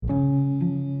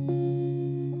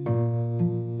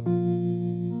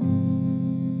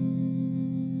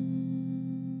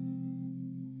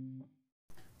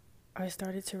I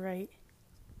started to write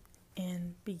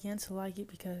and began to like it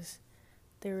because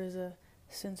there was a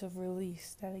sense of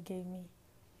release that it gave me.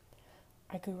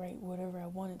 I could write whatever I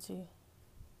wanted to.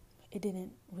 It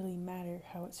didn't really matter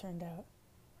how it turned out.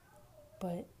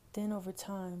 But then over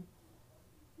time,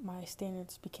 my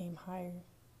standards became higher.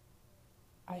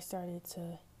 I started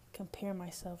to compare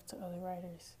myself to other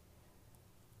writers.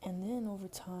 And then over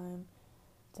time,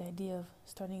 the idea of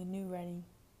starting a new writing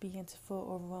began to feel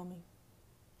overwhelming.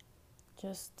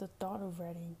 Just the thought of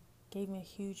writing gave me a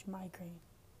huge migraine.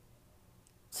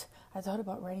 I thought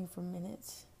about writing for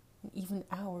minutes, and even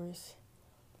hours.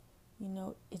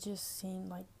 It just seemed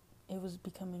like it was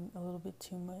becoming a little bit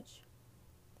too much.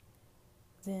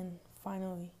 Then,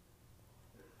 finally,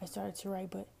 I started to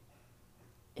write, but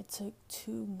it took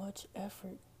too much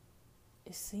effort.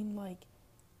 It seemed like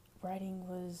writing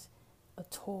was a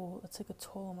toll. It took a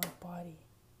toll on my body.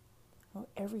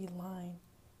 Every line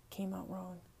came out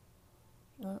wrong.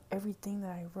 Everything that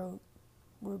I wrote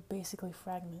were basically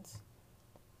fragments.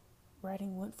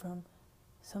 Writing went from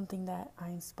something that I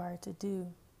inspired to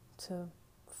do to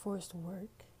forced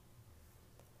work.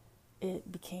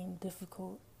 It became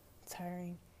difficult,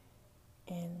 tiring,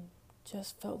 and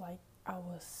just felt like I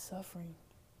was suffering.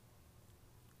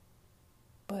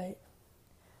 But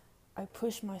I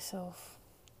pushed myself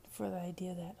for the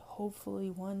idea that hopefully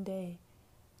one day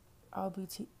I'll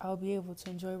be able to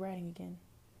enjoy writing again.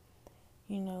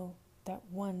 That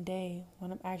one day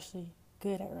when I'm actually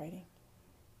good at writing.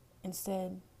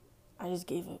 Instead, I just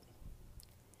gave up.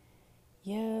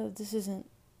 Yeah, this isn't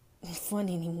fun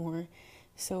anymore,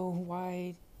 so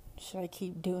why should I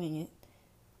keep doing it?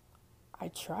 I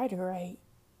try to write,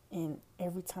 and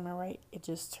every time I write, it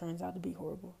just turns out to be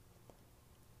horrible.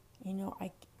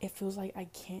 It feels like I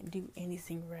can't do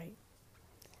anything right.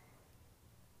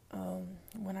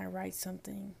 When I write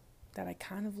something that I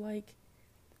kind of like,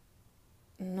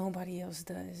 nobody else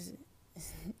does.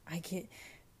 I get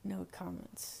no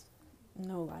comments,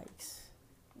 no likes,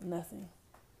 nothing.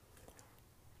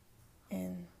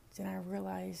 And then I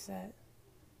realized that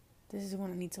this is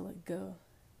when I need to let go.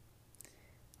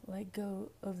 Let go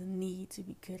of the need to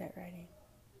be good at writing.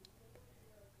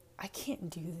 I can't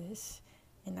do this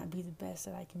and not be the best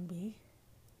that I can be.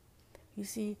 You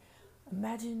see,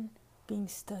 imagine being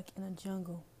stuck in a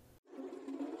jungle.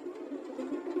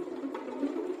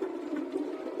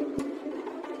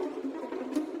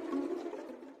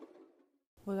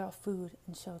 Without food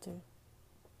and shelter.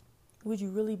 Would you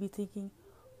really be thinking,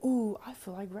 ooh, I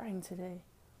feel like writing today.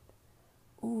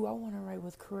 Ooh, I want to write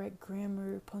with correct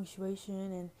grammar, punctuation,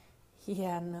 and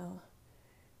yeah, no.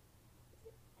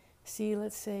 See,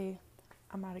 let's say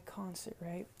I'm at a concert,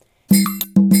 right?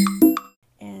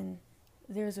 And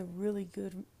there's a really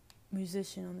good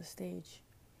musician on the stage.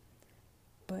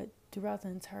 But throughout the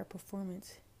entire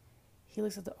performance, he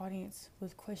looks at the audience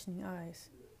with questioning eyes.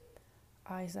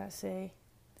 Eyes that say,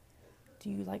 do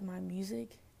you like my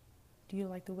music? Do you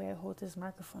like the way I hold this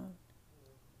microphone?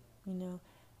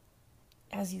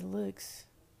 As he looks,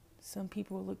 some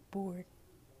people look bored.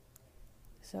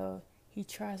 So he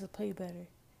tries to play better,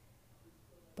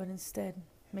 but instead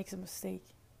makes a mistake.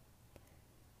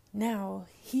 Now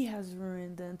he has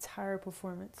ruined the entire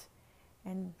performance,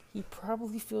 and he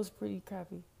probably feels pretty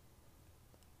crappy.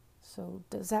 So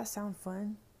does that sound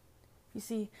fun? You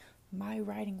see, my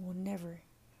writing will never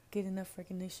get enough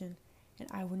recognition, and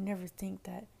I will never think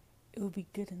that it will be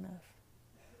good enough.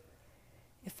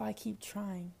 If I keep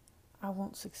trying, I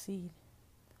won't succeed.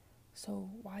 So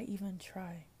why even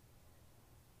try?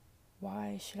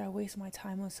 Why should I waste my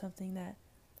time on something that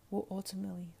will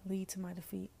ultimately lead to my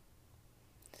defeat?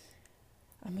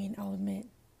 I'll admit,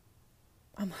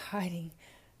 I'm hiding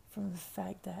from the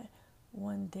fact that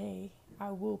one day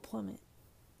I will plummet.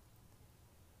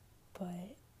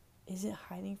 But isn't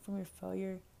hiding from your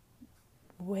failure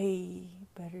way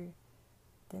better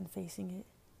than facing it?